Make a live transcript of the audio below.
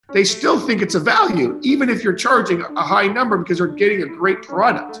they still think it's a value, even if you're charging a high number because they're getting a great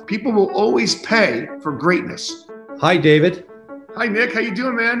product. People will always pay for greatness. Hi, David. Hi, Nick. How you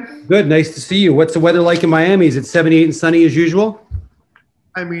doing, man? Good. Nice to see you. What's the weather like in Miami? Is it 78 and sunny as usual?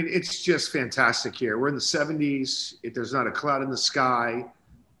 I mean, it's just fantastic here. We're in the 70s. There's not a cloud in the sky.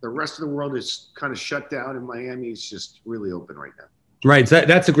 The rest of the world is kind of shut down, and Miami is just really open right now. Right. So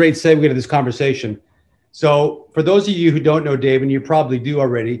that's a great segue to this conversation. So for those of you who don't know David, and you probably do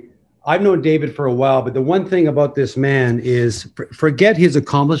already, I've known David for a while, but the one thing about this man is, forget his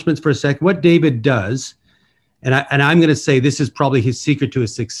accomplishments for a second. What David does, and I'm going to say this is probably his secret to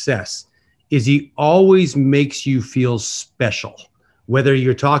his success, is he always makes you feel special, whether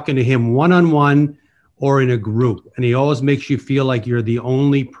you're talking to him one-on-one or in a group. And he always makes you feel like you're the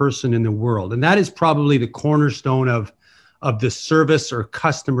only person in the world. And that is probably the cornerstone of the service or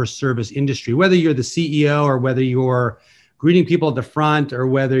customer service industry, whether you're the CEO or whether you're greeting people at the front or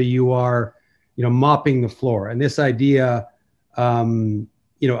whether you are, mopping the floor. And this idea,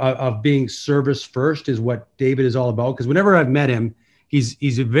 of being service first is what David is all about. Because whenever I've met him,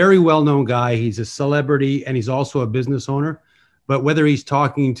 he's a very well-known guy. He's a celebrity and he's also a business owner. But whether he's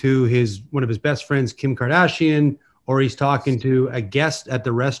talking to one of his best friends, Kim Kardashian, or he's talking to a guest at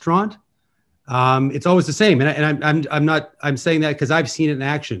the restaurant, it's always the same. I'm saying that because I've seen it in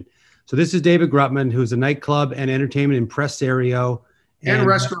action. So this is David Grutman, who's a nightclub and entertainment impresario. And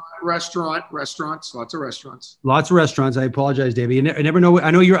restaurants, lots of restaurants. Lots of restaurants. I apologize, David. You never know. I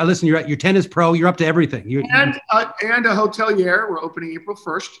know you're a tennis pro. You're up to everything. And a hotelier. We're opening April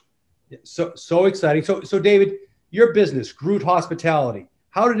 1st. So exciting. So David, your business, Groot Hospitality,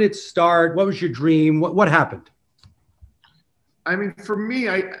 how did it start? What was your dream? What happened? I mean, for me,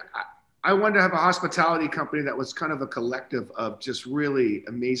 I wanted to have a hospitality company that was kind of a collective of just really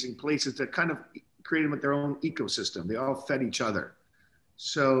amazing places that kind of created with their own ecosystem. They all fed each other.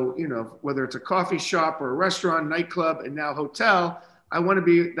 So, whether it's a coffee shop or a restaurant, nightclub, and now hotel, I want to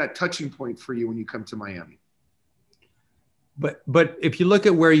be that touching point for you when you come to Miami. But if you look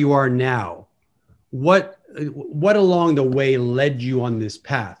at where you are now, what along the way led you on this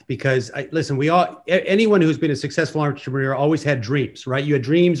path? Because anyone who's been a successful entrepreneur always had dreams, right? You had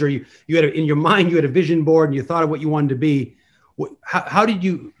dreams, or you had in your mind, you had a vision board and you thought of what you wanted to be. How did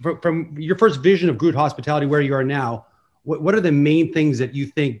you, from your first vision of Groot Hospitality, where you are now, what are the main things that you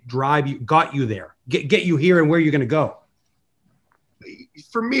think got you there, get you here and where you're going to go?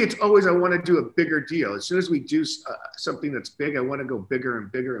 For me, it's always, I want to do a bigger deal. As soon as we do something that's big, I want to go bigger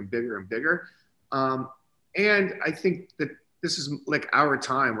and bigger and bigger and bigger. And I think that this is like our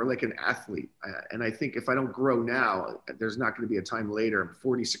time. We're like an athlete. And I think if I don't grow now, there's not going to be a time later. I'm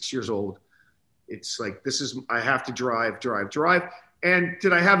 46 years old. It's like, I have to drive. And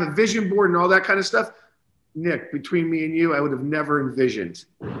did I have a vision board and all that kind of stuff? Nick, between me and you, I would have never envisioned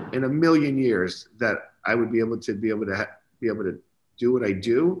in a million years that I would be able to do what I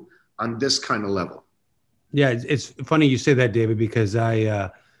do on this kind of level. Yeah. It's funny you say that, David, because you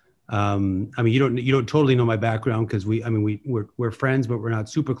don't totally know my background, because we're friends, but we're not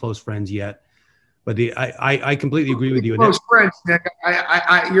super close friends yet. But I completely agree with you. Close friends, Nick.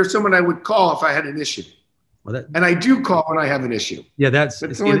 You're someone I would call if I had an issue. And I do call when I have an issue. Yeah, there's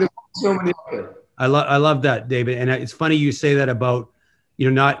so many other. I love that, David. And it's funny you say that about,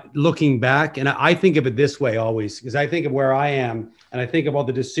 not looking back. And I think of it this way always, because I think of where I am and I think of all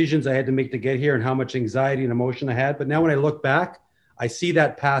the decisions I had to make to get here and how much anxiety and emotion I had. But now when I look back, I see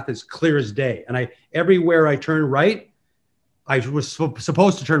that path as clear as day. And everywhere I turn right, I was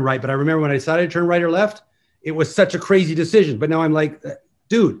supposed to turn right. But I remember when I decided to turn right or left, it was such a crazy decision. But now I'm like,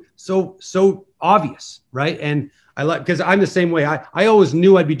 dude, so obvious, right? And because I'm the same way. I always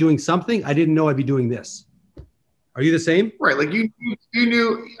knew I'd be doing something. I didn't know I'd be doing this. Are you the same? Right. Like you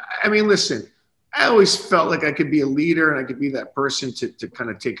knew, I mean, listen, I always felt like I could be a leader and I could be that person to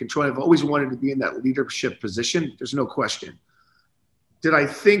kind of take control. I've always wanted to be in that leadership position. There's no question. Did I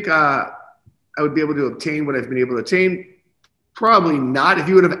think I would be able to obtain what I've been able to obtain? Probably not. If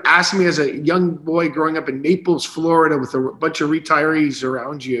you would have asked me as a young boy growing up in Naples, Florida, with a bunch of retirees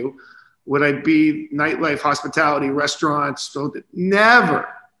around you, would I be nightlife, hospitality, restaurants? So never,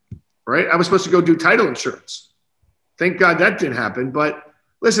 right? I was supposed to go do title insurance. Thank God that didn't happen. But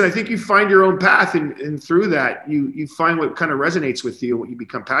listen, I think you find your own path, and through that, you find what kind of resonates with you, what you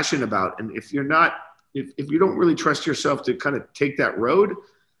become passionate about. And if you don't really trust yourself to kind of take that road,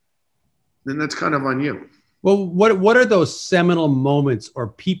 then that's kind of on you. Well, what are those seminal moments or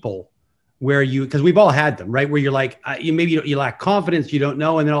people where because we've all had them, right? Where you're like, you lack confidence, you don't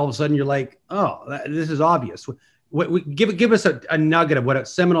know. And then all of a sudden you're like, oh, this is obvious. Give us a nugget of what a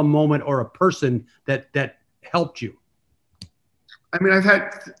seminal moment or a person that helped you. I mean, I've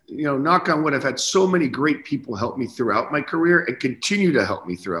had, knock on wood, I've had so many great people help me throughout my career and continue to help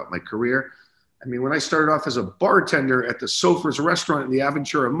me throughout my career. I mean, when I started off as a bartender at the Sofer's restaurant in the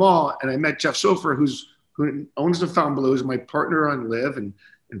Aventura Mall, and I met Jeff Sofer, who owns the Fontainebleau, who's my partner on Live, and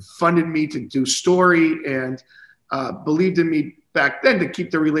funded me to do Story, and believed in me back then to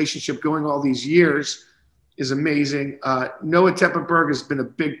keep the relationship going all these years, is amazing. Noah Teppenberg has been a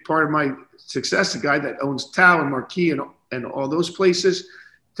big part of my success, the guy that owns Tao and Marquis and all those places.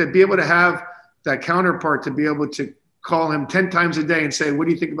 To be able to have that counterpart, to be able to call him 10 times a day and say, what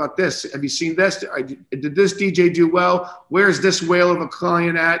do you think about this? Have you seen this? Did this DJ do well? Where's this whale of a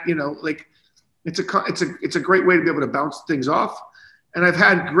client at? It's a great way to be able to bounce things off. And I've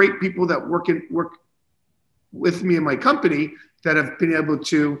had great people that work with me in my company that have been able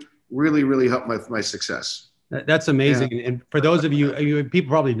to really, really help my success. That's amazing. Yeah. And for those of you, people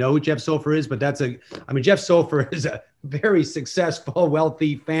probably know who Jeff Sofer is, but Jeff Sofer is a very successful,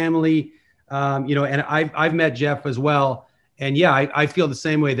 wealthy family. And I've met Jeff as well. And yeah, I feel the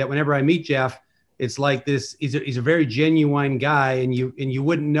same way, that whenever I meet Jeff, it's like this, he's a very genuine guy, and you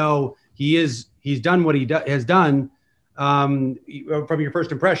wouldn't know he's done what he has done from your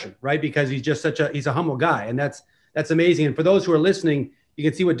first impression, right? Because he's just he's a humble guy, and that's amazing. And for those who are listening, you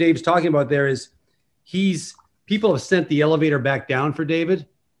can see what Dave's talking about there is people have sent the elevator back down for David,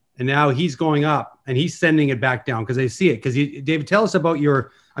 and now he's going up and he's sending it back down because they see it. Because David, tell us about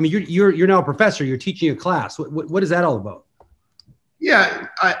you're now a professor. You're teaching a class. What is that all about? Yeah,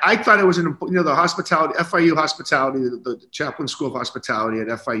 I thought it was the hospitality, FIU hospitality, the Chaplain School of Hospitality at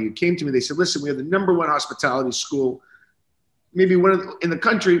FIU came to me. They said, listen, we have the #1 hospitality school, maybe in the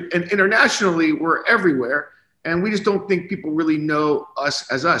country, and internationally we're everywhere. And we just don't think people really know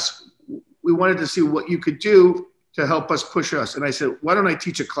us as us. We wanted to see what you could do to help us push us. And I said, why don't I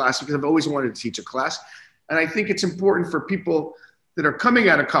teach a class? Because I've always wanted to teach a class. And I think it's important for people that are coming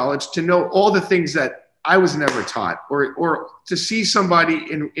out of college to know all the things that I was never taught, or to see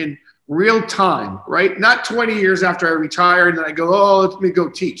somebody in real time, right? Not 20 years after I retired and then I go, oh, let me go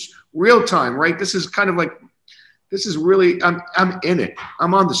teach. Real time, right? This is kind of like, this is really, I'm in it.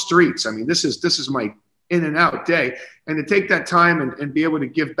 I'm on the streets. I mean, this is my in and out day. And to take that time and be able to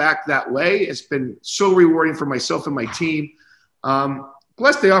give back that way, it's been so rewarding for myself and my team.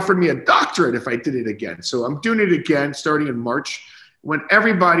 Plus they offered me a doctorate if I did it again. So I'm doing it again, starting in March. When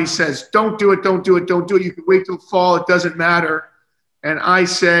everybody says, don't do it, don't do it, don't do it. You can wait till fall. It doesn't matter. And I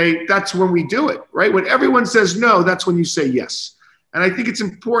say, that's when we do it, right? When everyone says no, that's when you say yes. And I think it's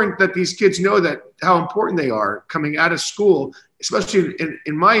important that these kids know that how important they are coming out of school, especially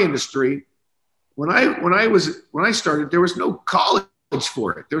in my industry. When I started, there was no college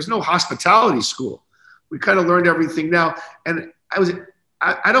for it. There was no hospitality school. We kind of learned everything now. And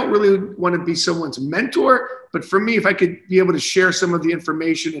I don't really want to be someone's mentor, but for me, if I could be able to share some of the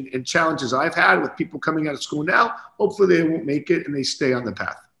information and challenges I've had with people coming out of school now, hopefully they won't make it and they stay on the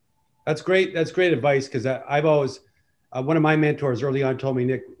path. That's great. That's great advice. Because I've always, one of my mentors early on told me,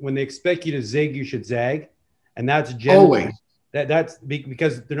 Nick, when they expect you to zig, you should zag. And that's generally, always. That's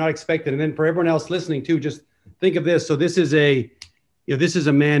because they're not expected. And then for everyone else listening too, just think of this. So this is a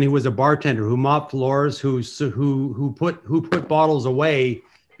man who was a bartender, who mopped floors, who put bottles away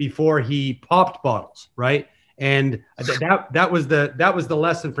before he popped bottles, right? And that was the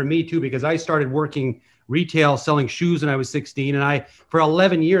lesson for me too, because I started working retail selling shoes when I was 16, and for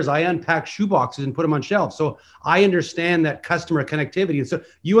 11 years I unpacked shoe boxes and put them on shelves. So I understand that customer connectivity, and so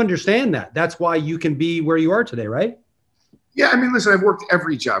you understand that. That's why you can be where you are today, right? Yeah, I mean, listen, I've worked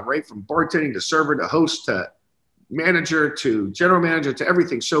every job, right? From bartending to server to host to manager to general manager to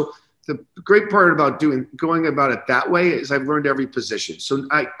everything. So the great part about going about it that way is I've learned every position. So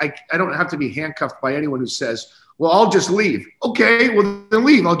I don't have to be handcuffed by anyone who says, well, I'll just leave. Okay, well then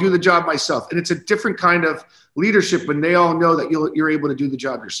leave. I'll do the job myself. And it's a different kind of leadership when they all know that you're able to do the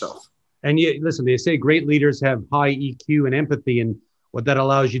job yourself. And listen, they say great leaders have high EQ and empathy, and what that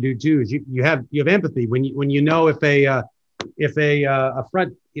allows you to do is you have empathy when you know if a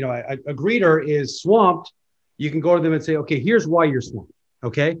front, a greeter is swamped, you can go to them and say, okay, here's why you're swamped.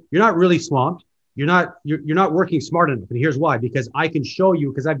 Okay. You're not really swamped. You're not working smart enough. And here's why, because I can show you,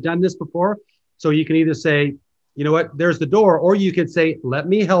 because I've done this before. So you can either say, you know what, there's the door, or you could say, let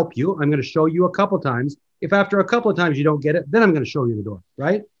me help you. I'm going to show you a couple of times. If after a couple of times you don't get it, then I'm going to show you the door.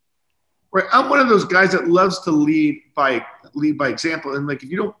 Right. Right. I'm one of those guys that loves to lead by example. And like, if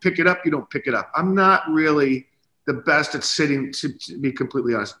you don't pick it up, you don't pick it up. I'm not really the best at sitting, to be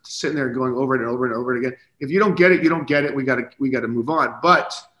completely honest, sitting there going over it and over and over again. If you don't get it, you don't get it. We got to move on.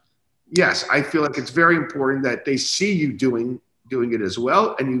 But yes, I feel like it's very important that they see you doing it as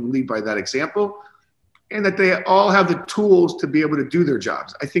well, and you lead by that example. and that they all have the tools to be able to do their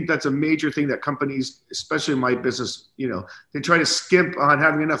jobs. I think that's a major thing that companies, especially in my business, they try to skimp on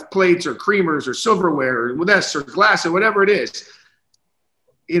having enough plates or creamers or silverware or this or glass or whatever it is.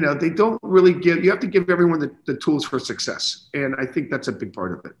 They don't really you have to give everyone the tools for success. And I think that's a big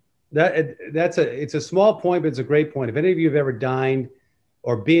part of it. It's a small point, but it's a great point. If any of you have ever dined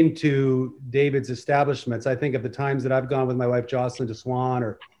or been to David's establishments, I think of the times that I've gone with my wife, Jocelyn, to Swan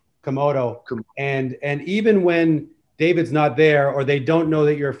or Komodo. And even when David's not there or they don't know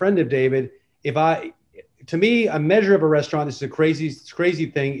that you're a friend of David, to me, a measure of a restaurant, this is a crazy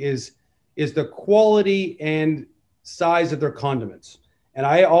thing, is the quality and size of their condiments. And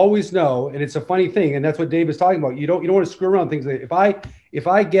I always know, and it's a funny thing, and that's what Dave is talking about. You don't want to screw around things. If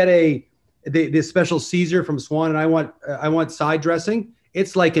I get this special Caesar from Swan and I want side dressing,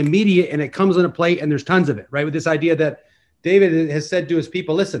 it's like immediate and it comes on a plate and there's tons of it, right? With this idea that David has said to his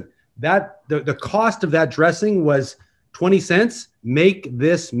people, listen, that the cost of that dressing was 20 cents. Make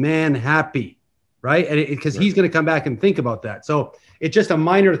this man happy, right? And because he's going to come back and think about that. So it's just a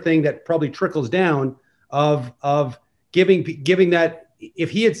minor thing that probably trickles down of giving that.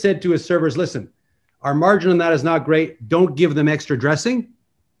 If he had said to his servers, listen, our margin on that is not great, don't give them extra dressing.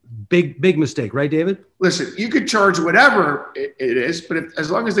 Big mistake, right, David? Listen, you could charge whatever it is, but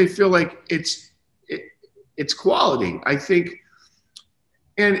as long as they feel like it's quality, I think,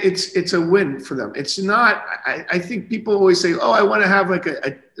 and it's a win for them. It's not. I think people always say, "Oh, I want to have like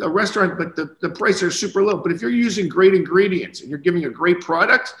a restaurant, but the prices are super low." But if you're using great ingredients and you're giving a great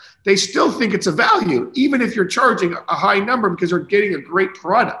product, they still think it's a value, even if you're charging a high number because they're getting a great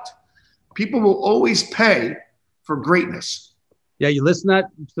product. People will always pay for greatness. Yeah, you listen to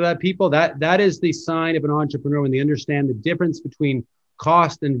that, people. That is the sign of an entrepreneur when they understand the difference between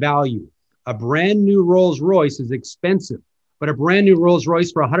cost and value. A brand new Rolls Royce is expensive, but a brand new Rolls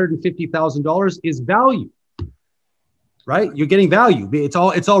Royce for $150,000 is value, right? You're getting value. It's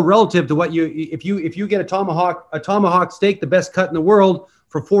all relative to what if you get a tomahawk steak, the best cut in the world,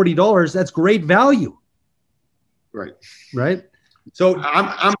 for $40, that's great value. Right. So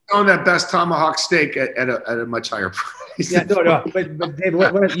I'm selling that best tomahawk steak at a much higher price. Yeah, no. But David,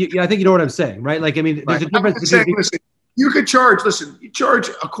 I think you know what I'm saying, right? Like, I mean, there's a difference. Listen, you could charge. Listen, you charge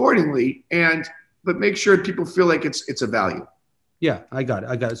accordingly, but make sure people feel like it's a value. Yeah, I got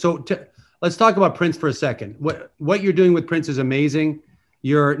it. So let's talk about Prince for a second. What you're doing with Prince is amazing.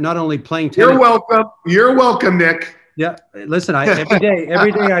 You're not only playing tennis. You're welcome, Nick. Yeah. Listen,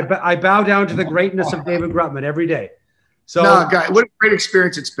 every day I bow down to the greatness of David Grutman every day. So, no, guy, what a great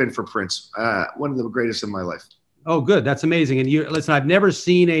experience it's been for Prince. One of the greatest in my life. Oh, good. That's amazing. And listen, I've never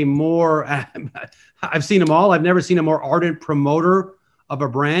seen I've seen them all. I've never seen a more ardent promoter of a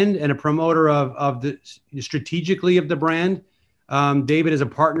brand and a promoter of the strategically of the brand. David is a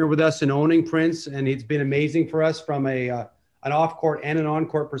partner with us in owning Prince, and it's been amazing for us from an off-court and an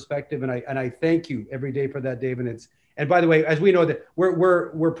on-court perspective. And I thank you every day for that, David. And by the way, as we know that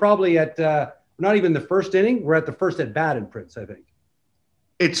we're probably at not even the first inning. We're at the first at bat in Prince, I think.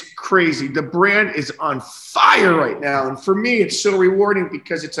 It's crazy. The brand is on fire right now. And for me, it's so rewarding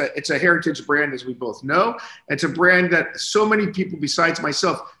because it's a heritage brand, as we both know. It's a brand that so many people besides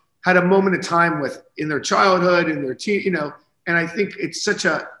myself had a moment of time with in their childhood, in their teen, and I think it's such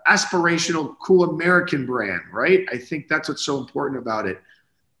a aspirational, cool American brand, right? I think that's what's so important about it.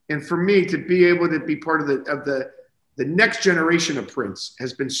 And for me to be able to be part of the next generation of Prince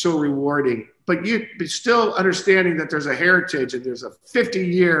has been so rewarding, but still understanding that there's a heritage and there's a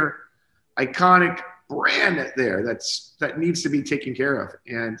 50-year iconic brand there that needs to be taken care of.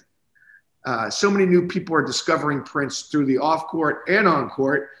 And so many new people are discovering Prince through the off court and on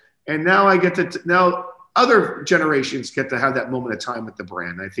court. And now now other generations get to have that moment of time with the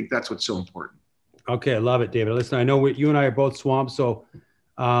brand. I think that's what's so important. Okay. I love it, David. Listen, I know you and I are both swamped. So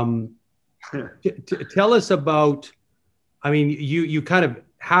tell us about, I mean, you kind of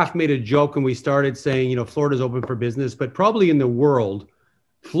half made a joke when we started saying, Florida's open for business, but probably in the world,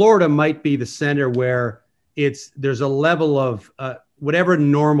 Florida might be the center where there's a level of whatever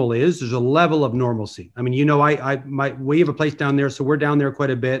normal is, there's a level of normalcy. I mean, we have a place down there, so we're down there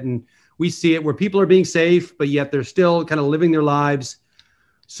quite a bit, and we see it where people are being safe, but yet they're still kind of living their lives.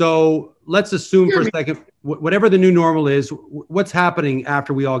 So let's assume for a second, whatever the new normal is, what's happening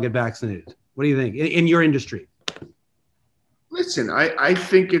after we all get vaccinated? What do you think in your industry? Listen, I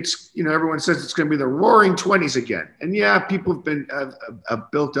think it's, everyone says it's going to be the roaring 20s again. And yeah, people have been a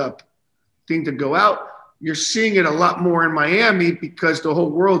built up thing to go out. You're seeing it a lot more in Miami because the whole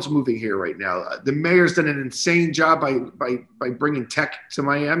world's moving here right now. The mayor's done an insane job by bringing tech to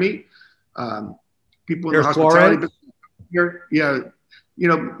Miami. People in the hospitality business here. Yeah.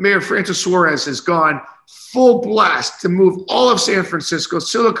 Mayor Francis Suarez has gone full blast to move all of San Francisco,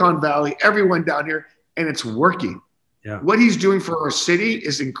 Silicon Valley, everyone down here, and it's working. Yeah. What he's doing for our city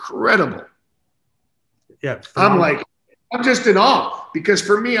is incredible. Yeah. I'm just in awe, because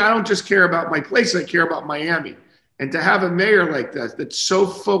for me, I don't just care about my place, I care about Miami. And to have a mayor like that, that's so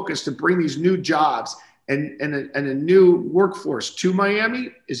focused to bring these new jobs and a new workforce to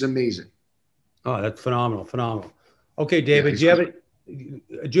Miami is amazing. Oh, that's phenomenal. Phenomenal. Okay, David, do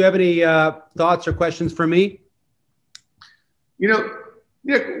you have any thoughts or questions for me? You know,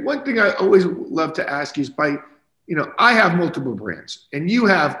 Nick, one thing I always love to ask you is I have multiple brands and you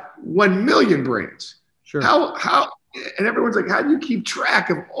have 1 million brands. Sure. And everyone's like, how do you keep track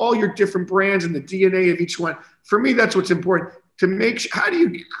of all your different brands and the DNA of each one? For me, that's what's important to make sure. How do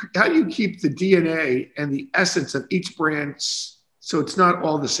you keep the DNA and the essence of each brand so it's not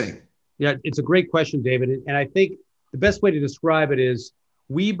all the same? Yeah, it's a great question, David. And I think the best way to describe it is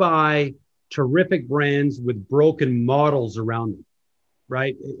we buy terrific brands with broken models around them,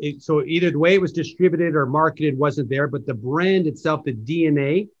 right? So either the way it was distributed or marketed wasn't there, but the brand itself, the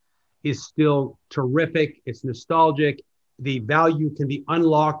DNA, is still terrific. It's nostalgic. The value can be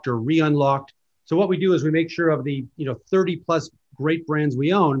unlocked or re-unlocked. So what we do is we make sure of the 30 plus great brands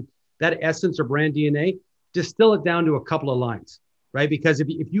we own, that essence or brand DNA, distill it down to a couple of lines, right? Because if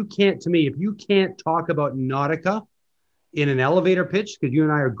you can't talk about Nautica in an elevator pitch, because you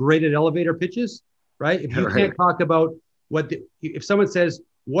and I are great at elevator pitches, right? If you can't talk about if someone says,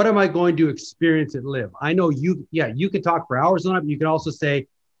 what am I going to experience at Live? I know you can talk for hours on it, but you can also say,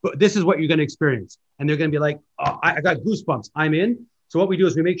 but this is what you're going to experience. And they're going to be like, oh, I got goosebumps. I'm in. So what we do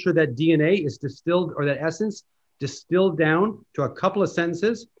is we make sure that DNA is distilled, or that essence distilled down to a couple of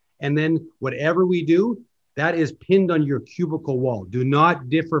sentences. And then whatever we do, that is pinned on your cubicle wall. Do not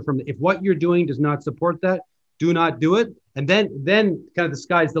differ from, if what you're doing does not support that, do not do it. And then kind of the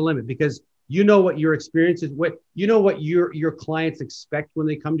sky's the limit, because you know what your experience is, what your clients expect when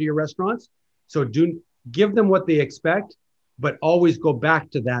they come to your restaurants. So give them what they expect, but always go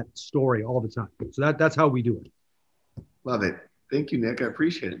back to that story all the time. So that's how we do it. Love it. Thank you, Nick. I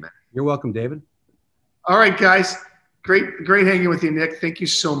appreciate it, man. You're welcome, David. All right, guys. Great hanging with you, Nick. Thank you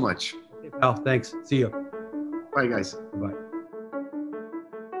so much. Hey, pal. Thanks. See you. Bye, guys. Bye.